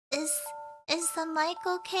Is the mic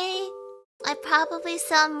okay? I probably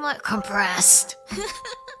sound more compressed.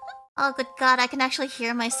 Oh good god, I can actually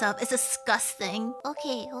hear myself. It's disgusting.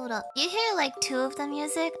 Okay, hold up. You hear like 2 of the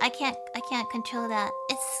music? I can't control that.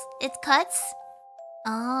 It cuts?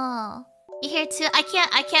 Oh. You hear 2? I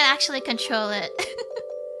can't actually control it.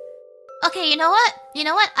 Okay, you know what?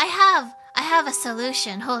 I have a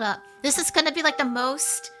solution. Hold up. This is gonna be like the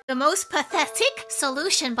most pathetic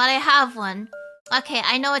solution, but I have one. Okay,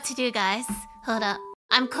 I know what to do, guys. Hold up.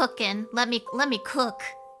 I'm cooking. Let me cook.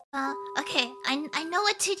 Okay. I know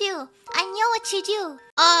what to do. I know what to do.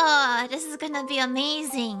 Oh, this is gonna be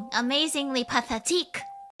amazing. Amazingly pathetic.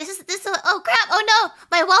 This oh crap! Oh no!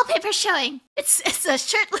 My wallpaper's showing. It's a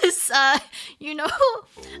shirtless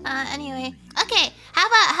anyway. Okay, how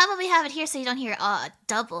about we have it here so you don't hear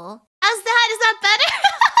double. How's that? Is that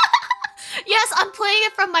better? Yes, I'm playing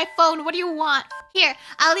it from my phone. What do you want? Here,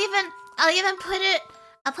 I'll even put it.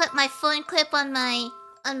 I'll put my phone clip on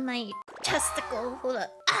my testicle. Hold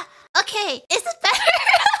up. Okay. Is it better?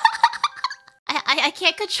 I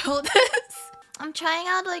can't control this. I'm trying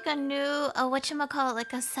out like a new whatchamacallit,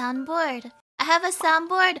 like a soundboard. I have a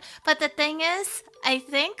soundboard, but the thing is, I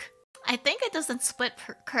think it doesn't split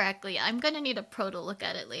correctly. I'm gonna need a pro to look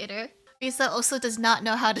at it later. Lisa also does not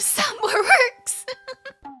know how the soundboard works.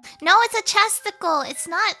 No, it's a chesticle. It's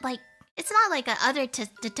not like a other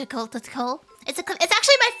testicle. It's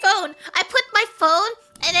actually my phone. I put my phone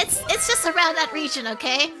and it's just around that region,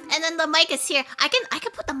 okay? And then the mic is here. I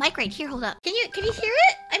can put the mic right here. Hold up. Can you hear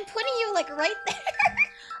it? I'm putting you like right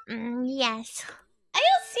there. Yes. I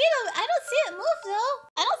don't see it move though.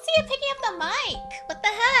 I don't see it picking up the mic. What the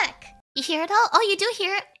heck? You hear it all? Oh, you do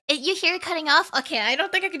hear it? You hear it cutting off? Okay, I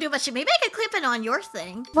don't think I can do much. Maybe I can clip it on your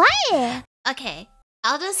thing. What? Okay.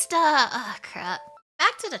 I'll just oh crap.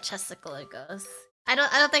 Back to the chesticle it goes. I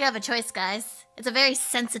don't think I have a choice, guys. It's a very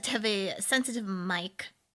sensitive mic.